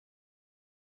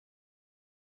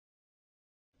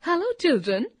Hello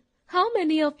children, how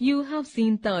many of you have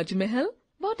seen Taj Mahal?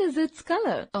 What is its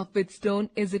color? Of which stone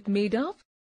is it made of?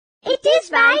 It is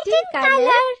white in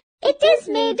color. It is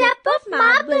made up of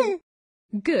marble.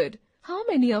 Good. How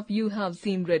many of you have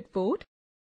seen Red Fort?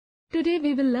 Today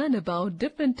we will learn about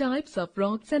different types of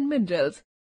rocks and minerals.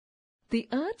 The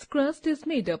Earth's crust is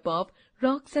made up of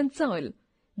rocks and soil.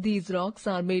 These rocks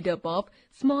are made up of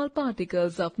small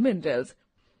particles of minerals.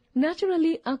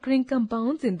 Naturally occurring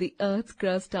compounds in the Earth's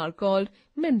crust are called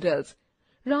minerals.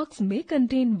 Rocks may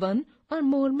contain one or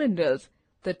more minerals.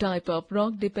 The type of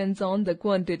rock depends on the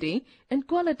quantity and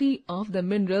quality of the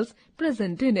minerals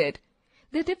present in it.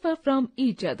 They differ from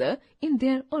each other in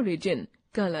their origin,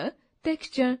 color,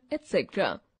 texture,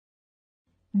 etc.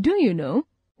 Do you know?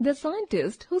 The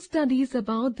scientist who studies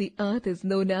about the Earth is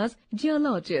known as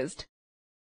geologist.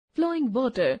 Flowing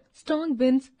water, strong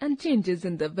winds and changes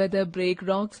in the weather break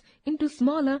rocks into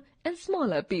smaller and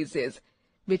smaller pieces,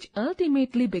 which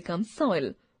ultimately become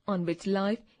soil, on which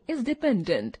life is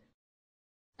dependent.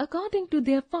 According to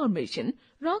their formation,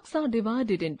 rocks are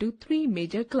divided into three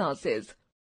major classes.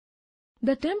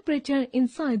 The temperature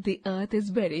inside the Earth is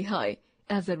very high.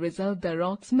 As a result, the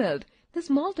rocks melt. This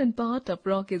molten part of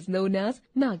rock is known as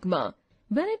magma.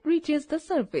 When it reaches the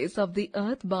surface of the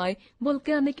Earth by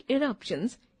volcanic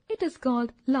eruptions, it is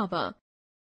called lava.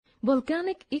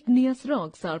 Volcanic igneous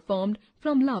rocks are formed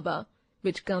from lava,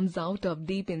 which comes out of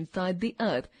deep inside the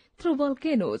Earth through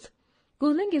volcanoes.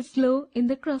 Cooling is slow in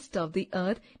the crust of the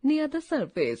Earth near the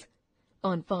surface.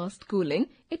 On fast cooling,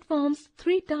 it forms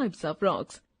three types of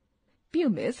rocks: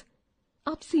 pumice,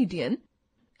 obsidian,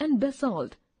 and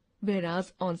basalt,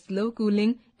 whereas on slow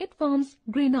cooling, it forms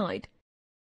granite.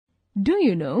 Do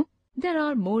you know? There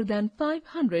are more than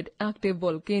 500 active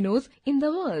volcanoes in the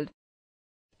world.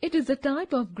 It is a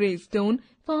type of grey stone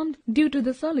formed due to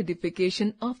the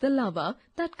solidification of the lava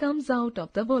that comes out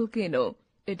of the volcano.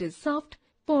 It is soft,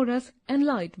 porous and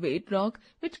lightweight rock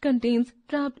which contains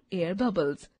trapped air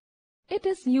bubbles. It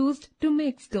is used to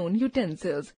make stone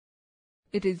utensils.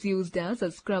 It is used as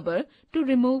a scrubber to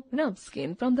remove rough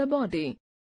skin from the body.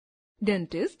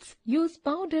 Dentists use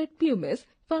powdered pumice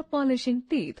for polishing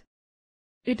teeth.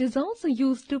 It is also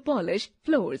used to polish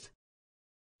floors.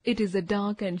 It is a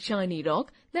dark and shiny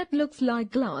rock that looks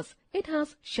like glass. It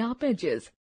has sharp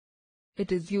edges.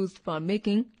 It is used for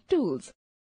making tools.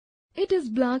 It is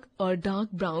black or dark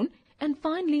brown and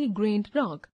finely grained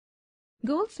rock.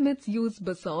 Goldsmiths use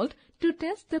basalt to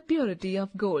test the purity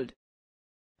of gold.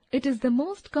 It is the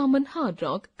most common hard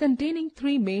rock containing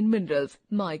three main minerals: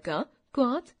 mica,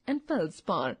 quartz and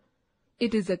feldspar.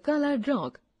 It is a colored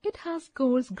rock. It has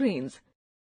coarse grains.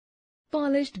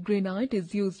 Polished granite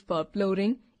is used for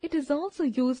flooring. It is also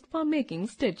used for making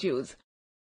statues.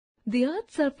 The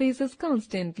Earth's surface is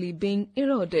constantly being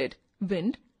eroded.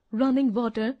 Wind, running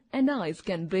water and ice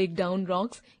can break down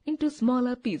rocks into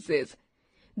smaller pieces.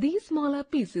 These smaller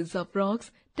pieces of rocks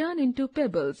turn into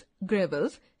pebbles,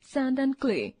 gravels, sand and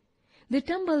clay. They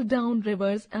tumble down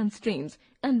rivers and streams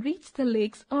and reach the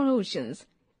lakes or oceans.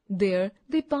 There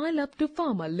they pile up to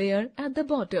form a layer at the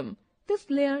bottom. This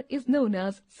layer is known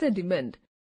as sediment.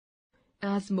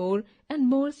 As more and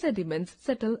more sediments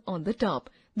settle on the top,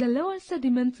 the lower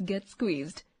sediments get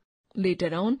squeezed.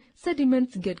 Later on,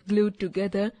 sediments get glued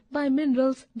together by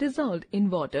minerals dissolved in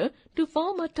water to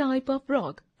form a type of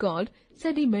rock called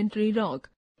sedimentary rock.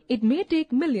 It may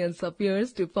take millions of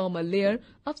years to form a layer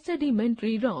of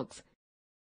sedimentary rocks.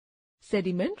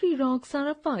 Sedimentary rocks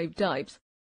are of 5 types.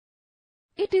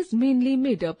 It is mainly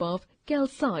made up of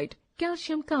calcite,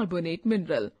 calcium carbonate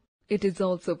mineral. It is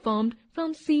also formed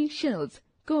from sea shells,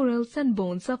 corals and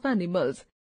bones of animals.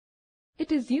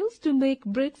 It is used to make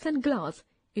bricks and glass.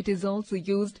 It is also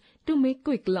used to make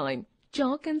quicklime,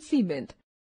 chalk and cement.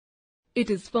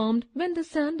 It is formed when the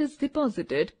sand is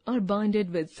deposited or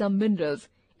binded with some minerals.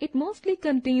 It mostly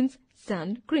contains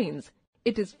sand grains.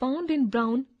 It is found in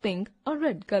brown, pink or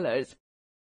red colors.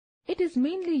 It is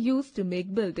mainly used to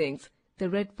make buildings. The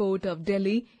Red Fort of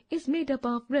Delhi is made up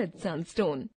of red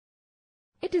sandstone.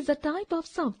 It is a type of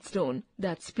soft stone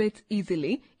that splits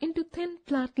easily into thin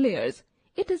flat layers.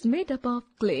 It is made up of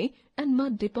clay and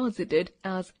mud deposited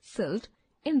as silt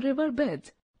in river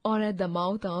beds or at the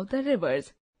mouth of the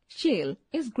rivers. Shale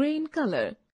is grey in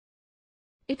color.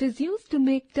 It is used to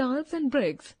make tiles and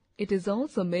bricks. It is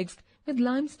also mixed with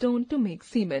limestone to make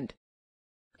cement.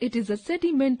 It is a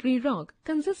sedimentary rock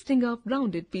consisting of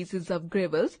rounded pieces of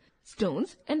gravels,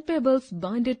 stones and pebbles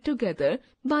binded together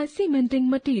by cementing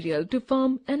material to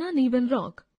form an uneven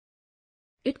rock.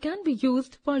 It can be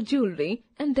used for jewelry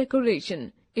and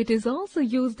decoration. It is also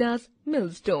used as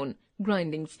millstone,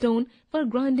 grinding stone for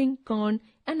grinding corn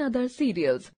and other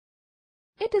cereals.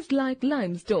 It is like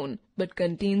limestone but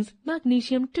contains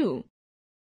magnesium too.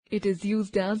 It is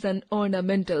used as an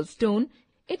ornamental stone.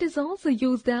 It is also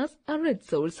used as a rich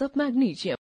source of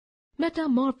magnesium.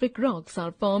 Metamorphic rocks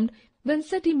are formed when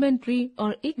sedimentary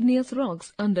or igneous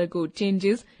rocks undergo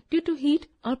changes due to heat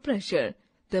or pressure.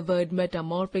 The word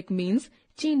metamorphic means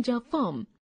change of form.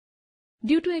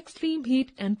 Due to extreme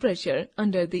heat and pressure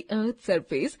under the Earth's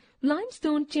surface,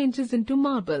 limestone changes into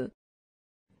marble.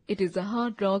 It is a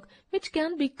hard rock which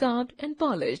can be carved and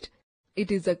polished.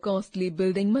 It is a costly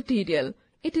building material.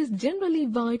 It is generally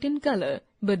white in color,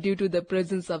 but due to the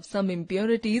presence of some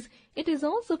impurities, it is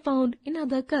also found in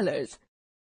other colors.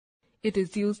 It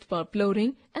is used for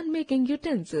flooring and making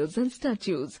utensils and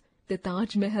statues. The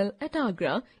Taj Mahal at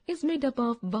Agra is made up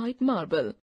of white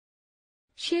marble.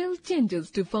 Shale changes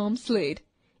to form slate.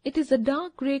 It is a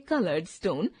dark grey colored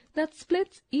stone that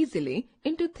splits easily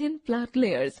into thin flat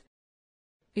layers.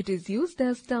 It is used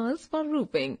as tiles for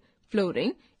roofing,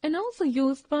 flooring, and also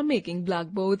used for making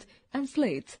blackboards and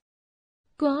slates.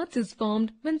 Quartz is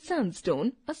formed when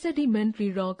sandstone, a sedimentary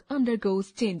rock,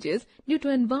 undergoes changes due to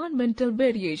environmental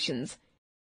variations.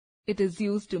 It is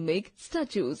used to make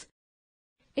statues.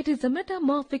 It is a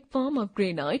metamorphic form of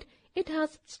granite. It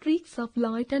has streaks of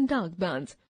light and dark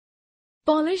bands.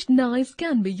 Polished gneiss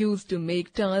can be used to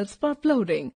make tiles for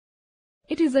flooring.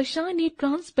 It is a shiny,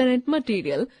 transparent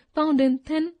material found in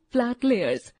thin, flat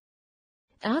layers.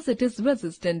 As it is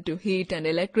resistant to heat and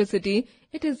electricity,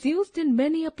 it is used in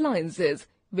many appliances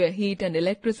where heat and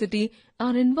electricity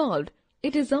are involved.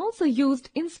 It is also used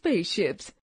in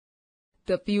spaceships.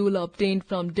 The fuel obtained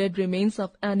from dead remains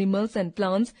of animals and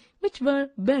plants which were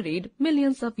buried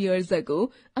millions of years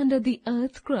ago under the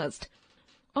Earth's crust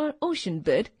or ocean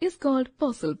bed is called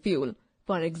fossil fuel.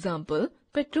 For example,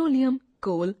 petroleum,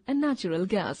 coal, and natural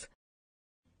gas.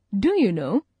 Do you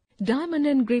know? Diamond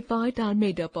and graphite are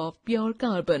made up of pure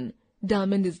carbon.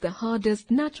 Diamond is the hardest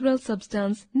natural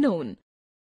substance known.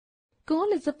 Coal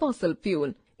is a fossil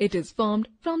fuel. It is formed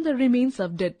from the remains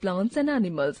of dead plants and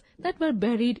animals that were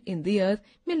buried in the earth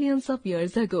millions of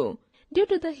years ago. Due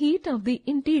to the heat of the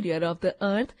interior of the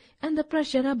earth and the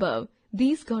pressure above,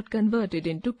 these got converted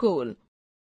into coal.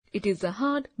 It is a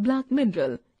hard black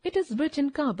mineral. It is rich in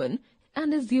carbon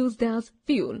and is used as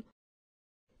fuel.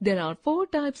 There are 4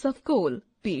 types of coal: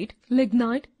 peat,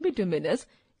 lignite, bituminous,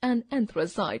 and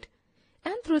anthracite.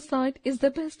 Anthracite is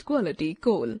the best quality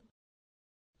coal.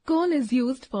 Coal is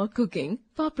used for cooking,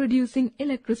 for producing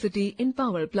electricity in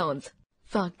power plants,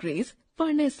 factories,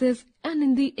 furnaces, and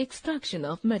in the extraction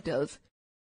of metals.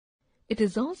 It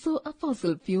is also a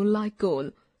fossil fuel like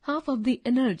coal. Half of the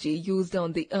energy used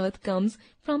on the earth comes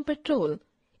from petrol.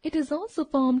 It is also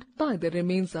formed by the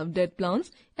remains of dead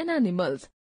plants and animals,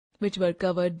 which were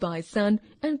covered by sand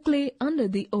and clay under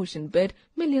the ocean bed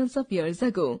millions of years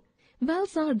ago.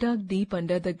 Wells are dug deep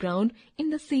under the ground in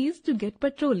the seas to get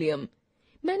petroleum.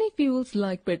 Many fuels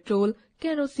like petrol,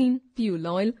 kerosene, fuel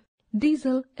oil,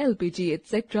 diesel, LPG,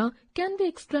 etc. can be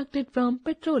extracted from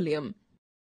petroleum.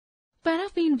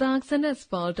 Paraffin wax and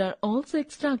asphalt are also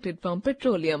extracted from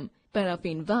petroleum.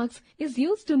 Paraffin wax is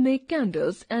used to make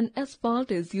candles and asphalt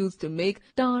is used to make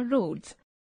tar roads.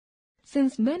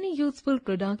 Since many useful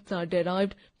products are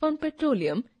derived from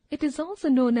petroleum, it is also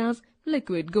known as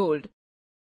liquid gold.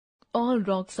 All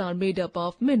rocks are made up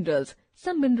of minerals.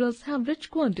 Some minerals have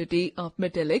rich quantity of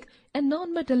metallic and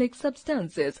non-metallic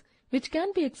substances, which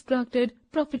can be extracted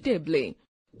profitably.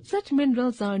 Such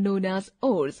minerals are known as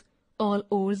ores. All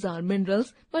ores are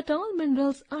minerals, but all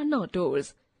minerals are not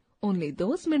ores. Only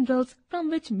those minerals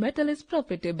from which metal is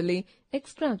profitably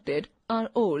extracted are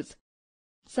ores.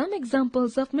 Some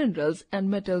examples of minerals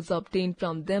and metals obtained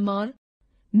from them are: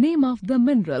 name of the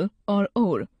mineral or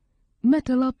ore,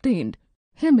 metal obtained,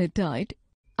 hematite,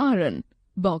 iron,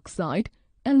 bauxite,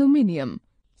 aluminium,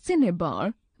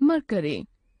 cinnabar, mercury,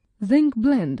 zinc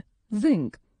blende,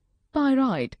 zinc,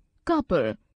 pyrite,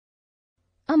 copper.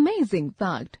 Amazing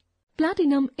fact!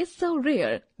 Platinum is so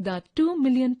rare that 2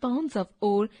 million pounds of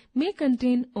ore may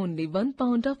contain only 1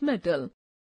 pound of metal.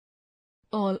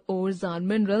 All ores are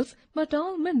minerals, but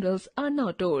all minerals are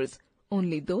not ores.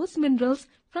 Only those minerals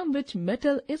from which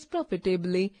metal is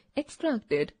profitably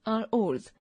extracted are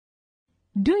ores.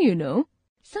 Do you know?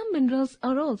 Some minerals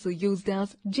are also used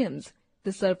as gems.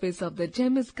 The surface of the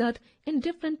gem is cut in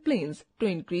different planes to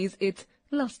increase its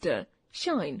luster,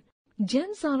 shine.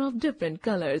 Gems are of different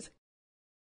colors: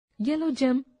 yellow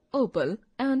gem, opal,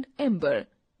 and amber;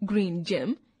 green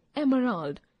gem,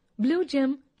 emerald; blue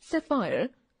gem, sapphire;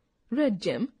 red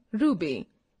gem, ruby;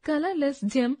 colorless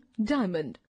gem,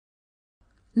 diamond.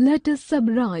 Let us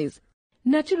summarize.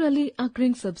 Naturally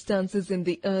occurring substances in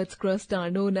the Earth's crust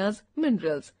are known as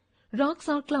minerals. Rocks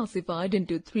are classified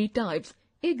into three types: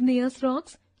 igneous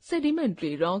rocks,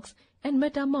 sedimentary rocks, and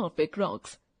metamorphic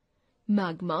rocks.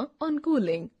 Magma, on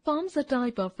cooling, forms a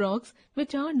type of rocks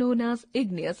which are known as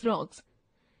igneous rocks.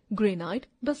 Granite,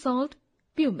 basalt,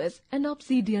 pumice, and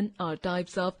obsidian are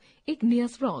types of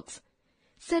igneous rocks.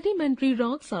 Sedimentary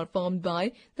rocks are formed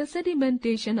by the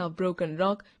sedimentation of broken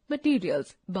rock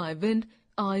materials by wind,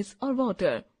 ice, or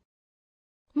water.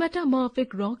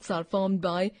 Metamorphic rocks are formed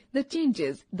by the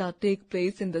changes that take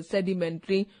place in the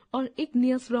sedimentary or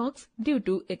igneous rocks due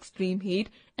to extreme heat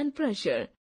and pressure.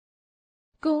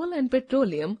 Coal and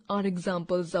petroleum are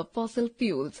examples of fossil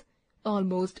fuels.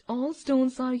 Almost all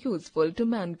stones are useful to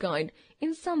mankind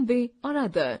in some way or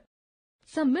other.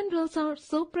 Some minerals are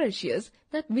so precious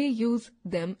that we use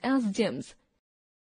them as gems.